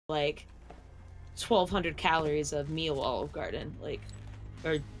like 1,200 calories of meal Olive Garden, like,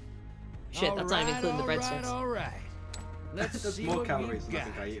 or shit. That's not even including the breadsticks. All right. Let's There's see more what calories we than I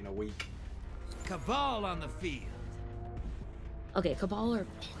got. think I eat in a week. Cabal on the field. Okay, Cabal are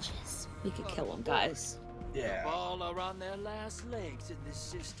bitches. We could kill them, guys. Yeah. Cabal are on their last legs in this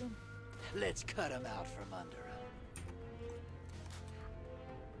system. Let's cut them out from under them.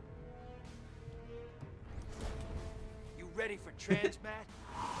 You ready for transmat?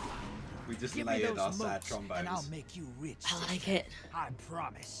 We just Give me layered those our sad motes, and I'll trombones. make you rich. I like it. I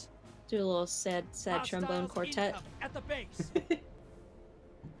promise. Do a little sad trombone Hostiles quartet. incoming at the base.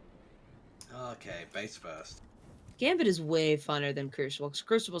 Okay, base first. Gambit is way funner than Crucible. 'Cause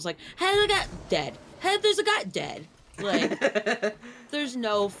Crucible's like, hey, there's a guy dead. Hey, there's a guy dead. Like, there's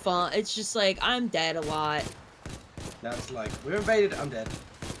no fun. It's just like, I'm dead a lot. That's like, we're invaded, I'm dead.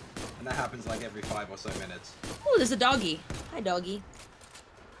 And that happens like every 5 or so minutes. Oh, there's a doggy. Hi, doggy.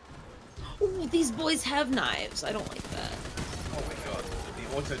 Oh, these boys have knives. I don't like that. Oh my god.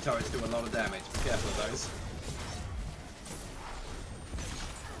 The auto turrets do a lot of damage. Be careful of those.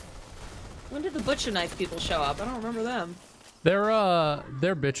 When did the butcher knife people show up? I don't remember them. They're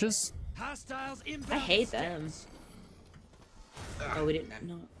bitches. Hostiles inbound. I hate them. Oh, we didn't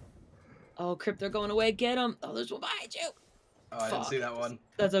know. Oh, Crip, they're going away. Get them. Oh, there's one behind you. Oh, I didn't Fuck. see that one.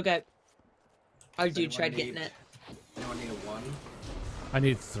 That's okay. Our Does dude anyone tried need- getting it. Anyone need a 1? I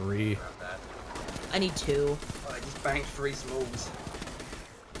need 3. Grab that. I need 2. Oh, I just banked 3 smalls.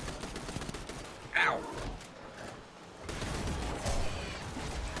 Ow!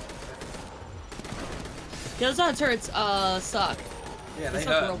 Those on turrets, suck. Yeah, They they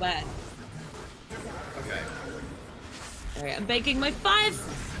suck hurt. real bad. Okay. Alright, I'm banking my 5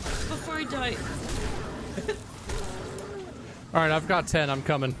 before I die. All right, I've got 10. I'm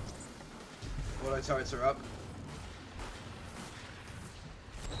coming. Auto turrets are up.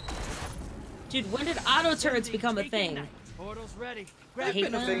 Dude, when did auto turrets become a thing? Portals ready. I Grab They've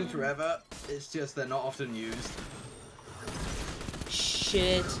hate been a thing them. forever. It's just they're not often used.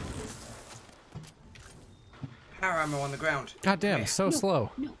 Shit. Power ammo on the ground. God damn, so slow.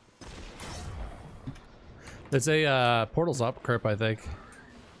 No. There's a portal's up, Crip, I think.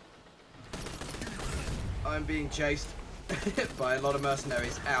 I'm being chased by a lot of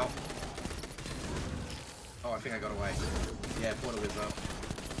mercenaries. Ow. Oh, I think I got away. Yeah, portal is up.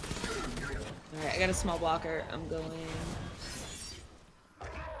 Alright, I got a small blocker. I'm going.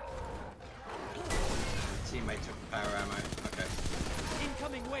 Teammate took the power ammo. Okay.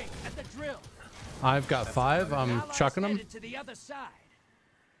 Incoming wave at the drill. I've got 5. I'm Allies chucking them. headed to the other side.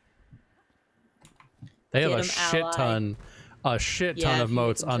 They have Get a 'em, shit ally. ton of Yeah, if you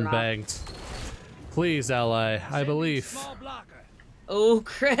motes can drop. unbanked. Please, ally, I Sending believe. Small blocker. Oh,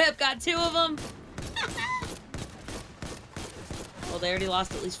 crap. Got 2 of them. Well, they already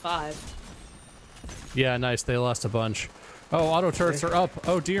lost at least 5. Yeah, nice. They lost a bunch. Oh, auto turrets are up.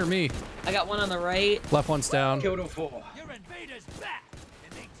 Oh, dear me. I got one on the right. Left one's down. Killed all 4. Your invaders back,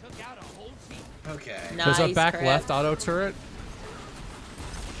 and they took out a whole team. Okay. Nice, There's a back crap. left auto turret.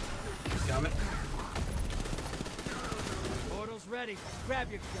 Coming. Portals ready. Grab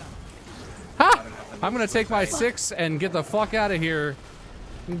your gun. Ha! I'm gonna take my 6 and get the fuck out of here.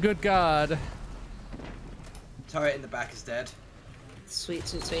 Good God. Turret in the back is dead. Sweet,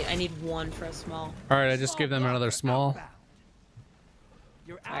 sweet, sweet. I need 1 for a small. All right, I just gave them another small. Outbound.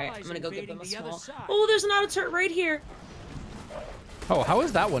 Your Alright, allies I'm gonna go give invading them a the other small. side. Oh, there's an auto turret right here. Oh, how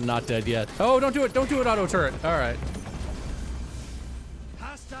is that one not dead yet? Oh, don't do it. Don't do it, auto turret. All right.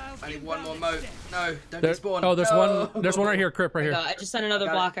 Hostiles I need 1 more inbound moat. at No, don't There, despawn. oh, there's No. one. There's one right here, Crip, right here. I just sent another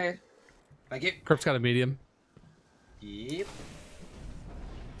Got it. blocker. Thank you. Crip's got a medium. Yep.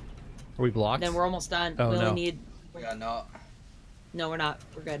 Are we blocked? Then we're almost done. Oh, we only no. need. We are not. No, we're not.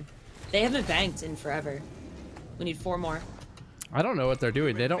 We're good. They haven't banked in forever. We need 4 more. I don't know what they're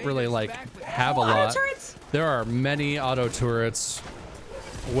doing. They don't really like have a Oh, auto lot. turrets? There are many auto turrets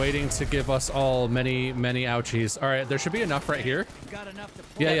waiting to give us all many ouchies. All right, there should be enough right here. Got enough to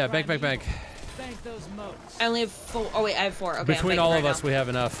pull Yeah, the yeah, bank. Bank those moats. I only have 4. Oh, wait, I have 4. Okay, I'm Between banking all right of us, now. we have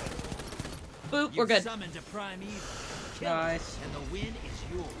enough. Boop, we're You've good. summoned a prime evil. Kill Nice. it, and the win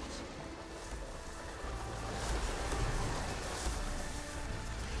is yours.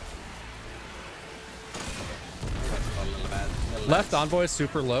 A little bad. Little Left less. envoy is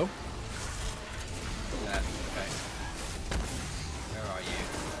super low. Left. Okay. Where are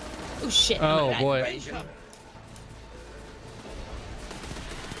you? Oh, shit. I'm Oh gonna die. boy. Invasion.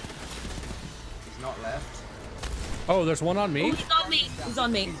 He's not left. Oh, there's one on Oh, me. he's on me. He's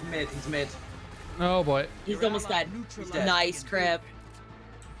on me. He's mid. He's mid. Oh boy. He's almost dead. dead. Nice, Crip.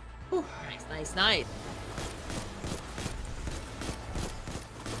 Whew, nice, nice, nice.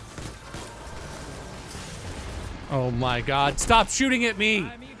 Oh my god, stop shooting at me!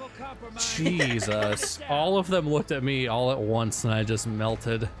 Primeval compromise. Jesus. All of them looked at me all at once and I just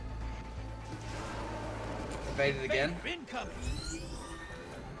melted. Invaded again. Incoming.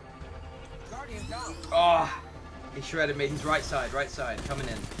 Oh, he shredded me. He's right side, coming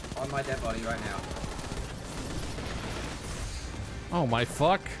in. On my dead body right now. Oh my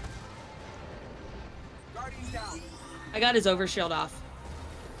fuck. I got his overshield off.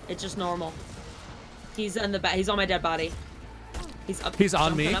 It's just normal. He's in the back. He's on my dead body. He's up. He's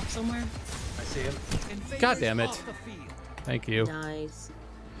on jumping me. Up somewhere. I see him. God damn it. Off the field. Thank you. Nice.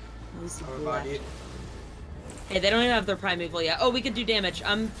 Nice Over and by left. you. Hey, they don't even have their primeval yet. Oh, we could do damage.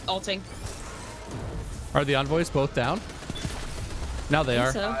 I'm ulting. Are the envoys both down? Now they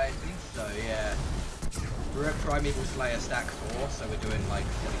are. So. I think so, yeah. We're at Primeval Slayer stack 4, so we're doing like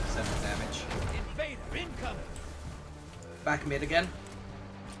 20% of damage. Invader incoming. Back mid again.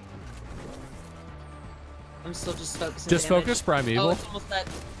 I'm still just focusing. Just damage. focus primeval. Oh, it's almost dead.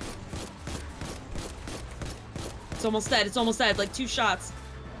 It's almost dead. It's almost dead. Like 2 shots.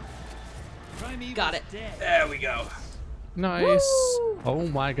 Primeval's Got it. Dead. There we go. Nice. Woo! Oh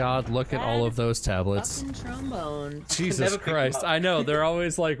my god, look at all of those tablets. Fucking trombone. Jesus never pick them Christ. up. I know, they're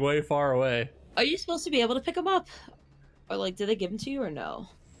always like way far away. Are you supposed to be able to pick them up? Or like, did they give them to you or no?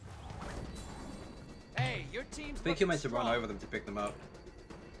 Hey, your team's I think you're looking meant to run strong. over them to pick them up.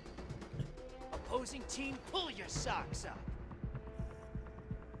 Opposing team, pull your socks up.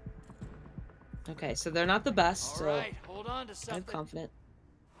 Okay, so they're not the best, All so right, hold on to I'm something. confident.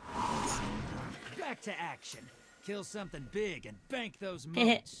 Back to action. Kill something big and bank those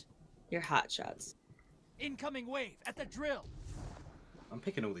motes. Your hot shots. Incoming wave at the drill. I'm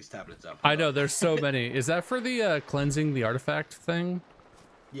picking all these tablets up. I know, there's so many. Is that for the cleansing the artifact thing?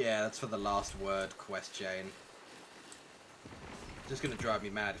 Yeah, that's for the last word quest chain. Just gonna drive me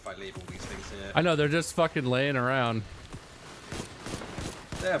mad if I leave all these things here. I know, they're just fucking laying around.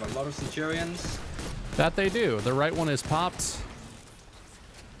 They have a lot of Centurions. That they do. The right one is popped.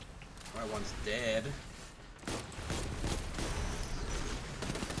 Right one's dead.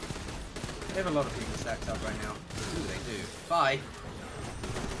 They have a lot of people stacked up right now. Ooh, they do. Bye.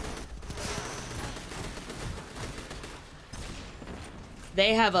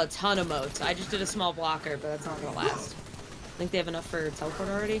 They have a ton of motes. I just did a small blocker, but that's not gonna last. Think they have enough for teleport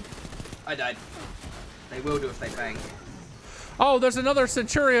already? I died. They will do if they bang. Oh, there's another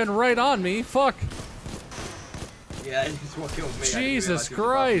Centurion right on me. Fuck. Yeah, it's what killed me. I didn't Jesus realise he was above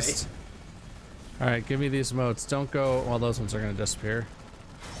Christ. All right, give me these motes. Don't go. Well, those ones are going to disappear.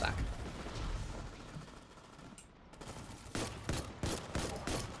 Fuck.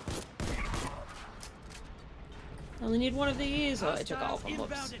 I only need one of these. Oh, I took all of them.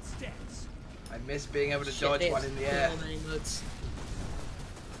 Whoops. Inbound at stance. me. I miss being able to Shit, dodge they one have in the air. so many motes.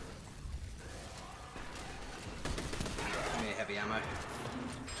 Give me heavy ammo.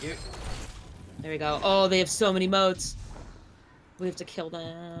 You. There we go. Oh, they have so many motes. We have to kill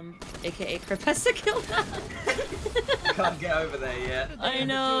them. AKA Crip has to kill them. Can't get over there yet. I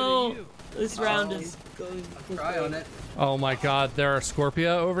know. This round is going Try on it. Oh my god, there are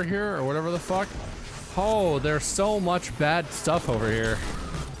Scorpia over here, or whatever the fuck. Oh, there's so much bad stuff over here.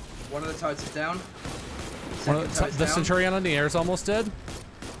 One of the totes is down. One of Second tote's the down. Centurion on the air is almost dead.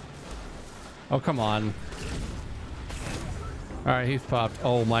 Oh, come on. Alright, he's popped.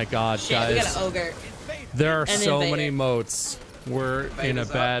 Oh my god, Shit, we got guys. an ogre. There are And so Invader. many motes. We're in a Invader's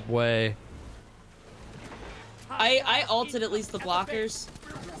up. bad way. I ulted at least the blockers.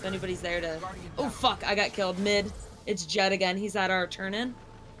 If anybody's there to... Oh, fuck. I got killed mid. It's Jet again. He's at our turn-in.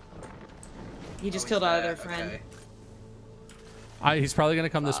 He just Oh, killed he's our there. other friend. Okay. He's probably gonna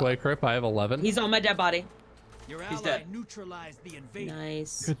come this way, Crip. I have 11. He's on my dead body. Your He's ally dead. neutralized the invader.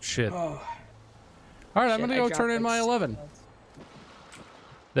 Nice. Good shit. Oh, Alright, I'm Shit, gonna I go dropped, turn in like, my 11.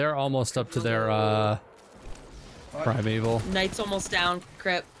 They're almost up to their primeval. Knight's almost down.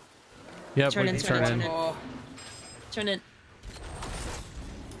 Crip. Yep, Turn we in, can turn turn in, in. turn oh. Turn in.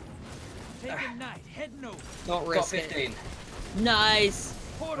 Take a night, heading over. Don't Got risk it. 15. Nice.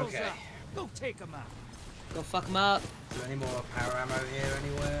 Portals Okay. up. Go take them out. Go fuck him up. Is there any more power ammo here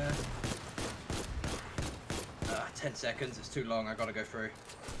anywhere? 10 seconds. It's too long. I gotta go through.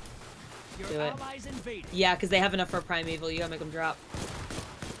 Your Do it. allies invaded. Yeah, because they have enough for a primeval. You gotta make them drop.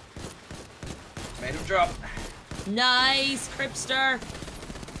 Made him drop. Nice, Cripster.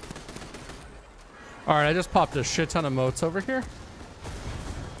 Alright, I just popped a shit ton of motes over here.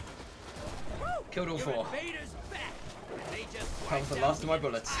 Killed all Your 4. invaders back. And they just That was the wiped out last of my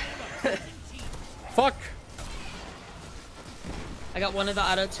bullets. entire opposing team. Fuck! I got one of the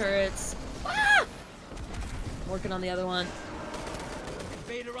auto turrets. Ah! Working on the other one.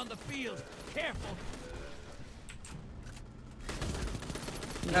 Invader on the field. Careful.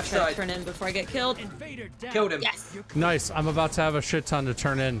 I'm Left gonna try side. to turn in before I get killed. Invader down. Killed him. Yes. Nice. I'm about to have a shit ton to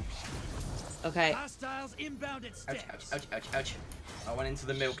turn in. Okay. Hostiles inbound at Ouch, steps. ouch, ouch, ouch, ouch. I went into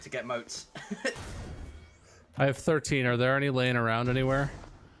the milk to get moats. I have 13. Are there any laying around anywhere?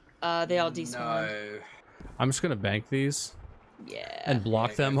 They all despawn. No. I'm just gonna bank these Yeah. and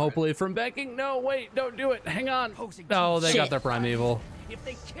block Yeah, them, go for it. hopefully, from banking. No, wait, don't do it. Hang on. Posing No, they got Shit. their primeval. If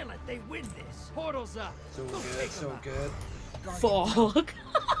they kill it, they win this. Portals up. It's all Go good, take it's 'em all out. good. Fuck.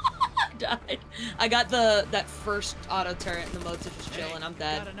 I died. I got that first auto turret and the moats are just Hey, chilling. I'm you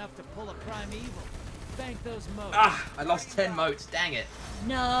dead. Got enough to pull a primeval. Bank those modes. Ah, I lost 10 moats, dang it.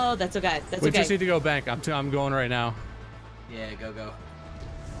 No, that's okay. That's We okay. just need to go bank. I'm going right now. Yeah, go, go.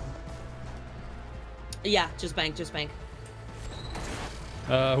 Yeah, just bank, just bank.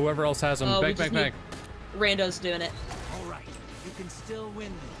 Whoever else has them, Oh, we bank, just bank, need- bank. Rando's doing it. All right, you can still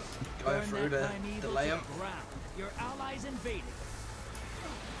win this. Go Burn through that to primeval delay to 'em. ground. Your allies invading.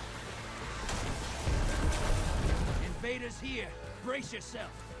 Invaders here. Brace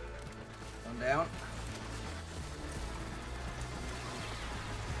yourself. One down.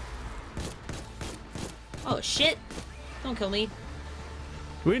 Oh shit! Don't kill me.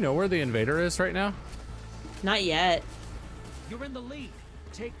 Do we know where the invader is right now? Not yet. You're in the lead.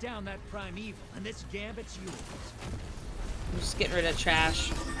 Take down that primeval, and this Gambit's yours. I'm just getting rid of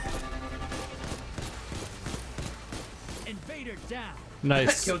trash. Invader down.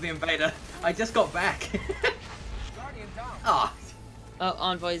 Nice. Killed the invader. I just got back. Ah, Oh,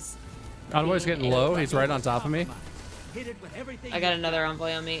 envoys. Envoy's getting low. He's right on top of me. Hit it with everything I got you've another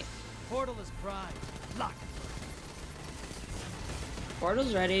envoy on me. Portal is primed. Lock it.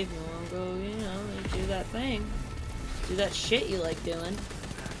 Portal's ready. If you wanna go, do that thing. Do that shit you like doing.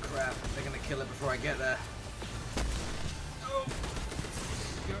 crap. They're gonna kill it before I get there.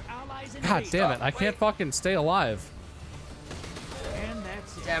 Your allies God invade. damn it. I can't fucking stay alive. And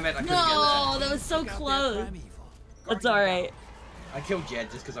that's it. Damn it, I couldn't No, that was so Took out that close. primeval. That's alright. get there. I killed Jed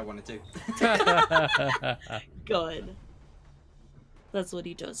just because I wanted to. Good. That's what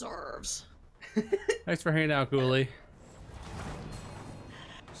he deserves. Thanks for hanging out, Ghoulie.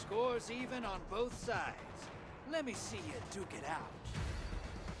 Scores even on both sides. Let me see you duke it out.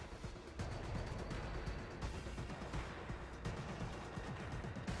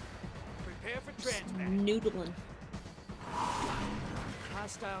 Prepare for transmat. Noodling.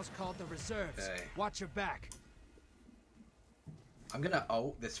 Hostiles called the reserves. Okay. Watch your back. I'm gonna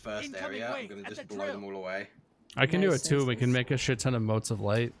ult this first Incoming area. I'm wave gonna at just the blow drill. them all away. I can do it Nice, too. nice, We can nice. make a shit ton of motes of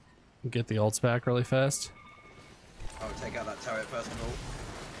light and get the ults back really fast. I'll take out that turret first of all.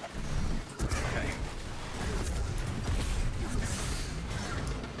 Okay.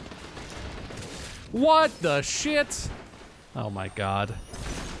 What the shit? Oh my god.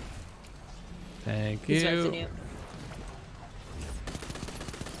 Thank He's resing you. you.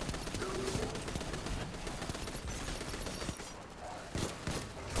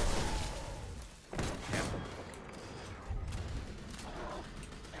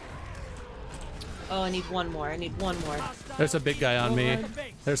 Oh, I need one more. I need one more. There's a big guy on me.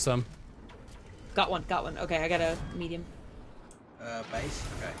 There's some. Got one. Got one. Okay, I got a medium. Base.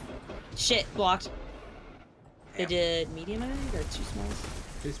 Okay. Shit, blocked. They Damn. did medium, I think, or two smalls.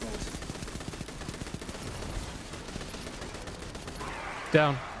 Two smalls.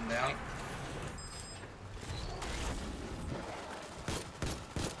 Down. I'm down.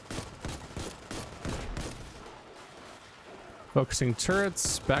 Focusing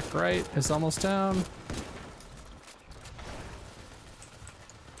turrets. Back right is almost down.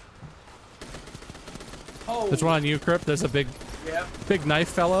 Oh. There's one on you, Crypt. There's a big Yep. knife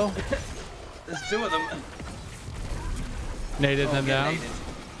fellow. There's two of them. Naded Oh, them get down. naded.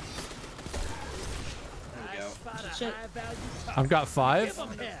 There we go. Spot a Shit. high-value I've got Give 5.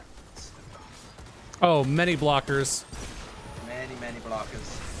 'em hell. Oh, many blockers. Many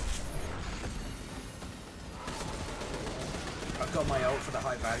blockers. I've got my ult for the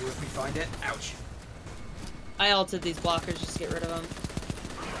high value if we find it. Ouch. I ulted these blockers just to get rid of them.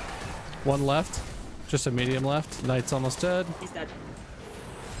 One left. Just a medium left. Knight's almost dead. He's dead.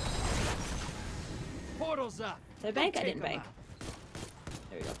 Portals up. Did I Go bank? I take didn't 'em bank. out.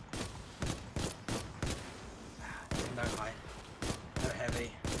 There we go. No high. No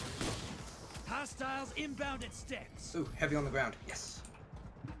heavy. Hostiles inbound at steps. Ooh, heavy on the ground. Yes.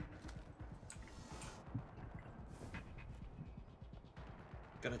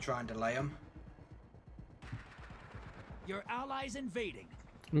 Gonna try and delay them. Your allies invading.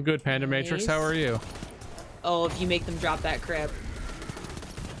 I'm good, Panda Matrix. How Nice. are you? Oh, if you make them drop that crib.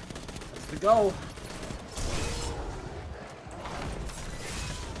 That's the goal.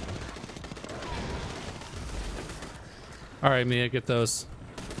 All right, Mia, get those.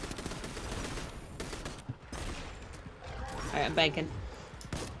 I'm banking.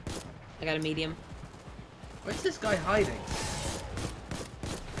 I got a medium. Where's this guy hiding?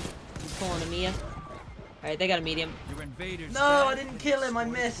 I'm pulling a Mia. Alright, they got a medium. Your invaders. No, I didn't kill him. I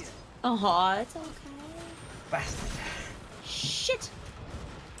missed. Oh, it's okay. Bastard. Shit!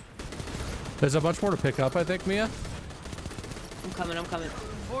 There's a bunch more to pick up, I think, Mia. I'm coming, I'm coming.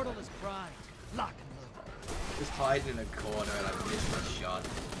 Portal is primed. Lock and load. Just hiding in a corner and I missed my shot.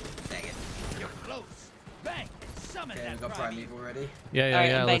 Dang it. You're close. Bang and summon Okay, we that got primeval. Primeval ready. Yeah, yeah, Alright,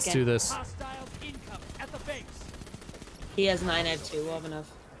 yeah. I'm Let's banking. do this. Hostiles incoming at the base. He has 9, I have 2. We'll have enough.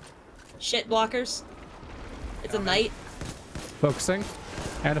 Shit, blockers. It's a Coming. knight. Focusing.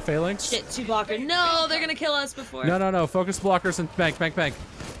 And a phalanx. Shit, 2 blocker. No, they're gonna kill us before. No, no, no. Focus blockers and bank, bank, bank.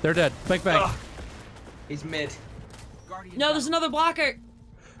 They're dead. Bank, bank. Ugh. He's mid. Guardian No, there's another blocker.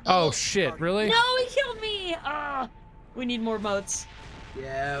 Oh, shit. Really? No, he killed me. We need more moats.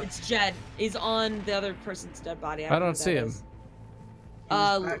 Yeah. It's Jed. He's on the other person's dead body. I know don't who see that him. is. He's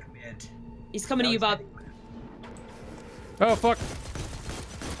back mid. He's coming to you, Bob. Oh, fuck.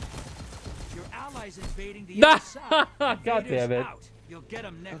 Your allies invading the Nah. other side. God Invaders damn it. out. You'll get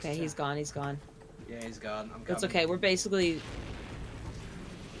 'em next Okay, time. he's gone. He's gone. Yeah, he's gone. I'm coming. That's okay. We're basically.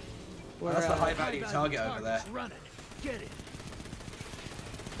 We're, That's the high value High-value target over there. targets running. Get it.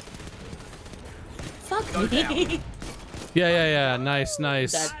 Fuck Go me. down. Yeah, yeah, yeah. Nice,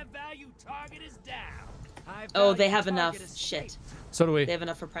 nice. Dead. High value target is down. High Oh, they value have target enough. is Shit. safe. So do we. They have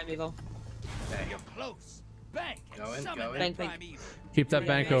enough for primeval. You're close. Bank and Going, summon going. that Bank, bank. primeval. Keep that The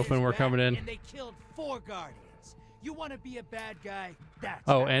bank invaders open. We're back, coming in. And they killed 4 guardians. You want to be a bad guy? That's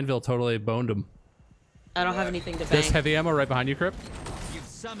Oh, how. Anvil totally boned him. I don't have anything to bank. There's heavy ammo right behind you, Crip. You've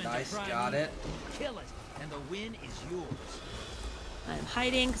summoned Nice, the primeval. got it. Kill it, and the win is yours. I'm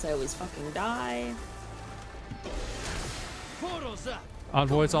hiding because I always fucking die. Portal's up.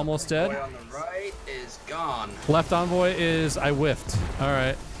 Envoy's almost Boy dead. on the right is gone. Left envoy is I whiffed. All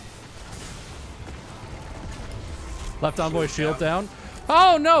right. Left envoy shield down.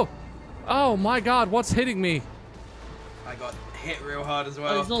 Oh no! Oh my God! What's hitting me? I got hit real hard as Oh,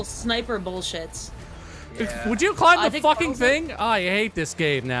 well. these little sniper bullshits. Yeah. Would you climb I the think fucking frozen. thing? I hate this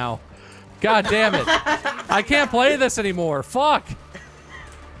game now. God damn it! I can't play this anymore. Fuck!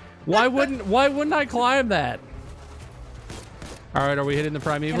 Why wouldn't I climb that? All right, are we hitting the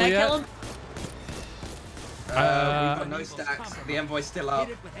primeval Can I yet? kill him? We've got no stacks. The envoy's still up.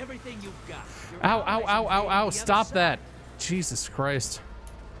 Hit it with everything you've got. Your Ow! Ow! allies Ow! Ow! invading Ow! the other Stop side. that! Jesus Christ!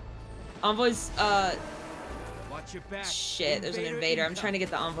 Envoys. Watch your back. Shit. There's an invader. I'm trying to get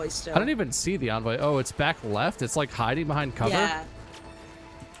the envoy still. I don't even see the envoy. Oh, it's back left. It's like hiding behind cover. Yeah.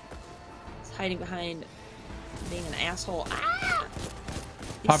 It's hiding behind being an asshole. Ah!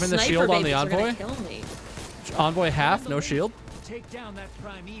 These Popping the sniper shield on the babies are gonna envoy? Kill me. Envoy half, Win the no lead. shield. Take down that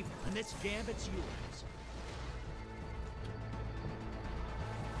primeval, and this Gambit's yours.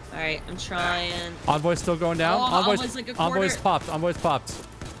 All right, I'm trying. Envoy's still going down. Oh, Envoy's, Envoy's like a Envoy's quarter. popped. Envoy's popped.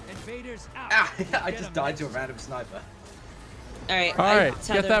 Invaders out. Ah, You'll I get just 'em died to a next random sniper. All right. All I right, get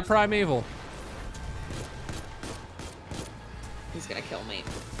tethered that him. primeval. He's gonna kill me.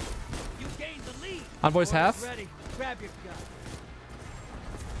 You gained the lead. Envoy's Portal's half. Ready. Grab your gun.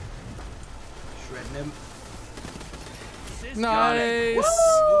 Shredding him. This Nice.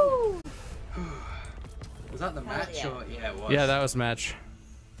 Was that the match yeah. or? Yeah, it was. Yeah, that was match.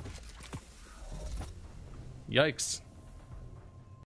 Yikes.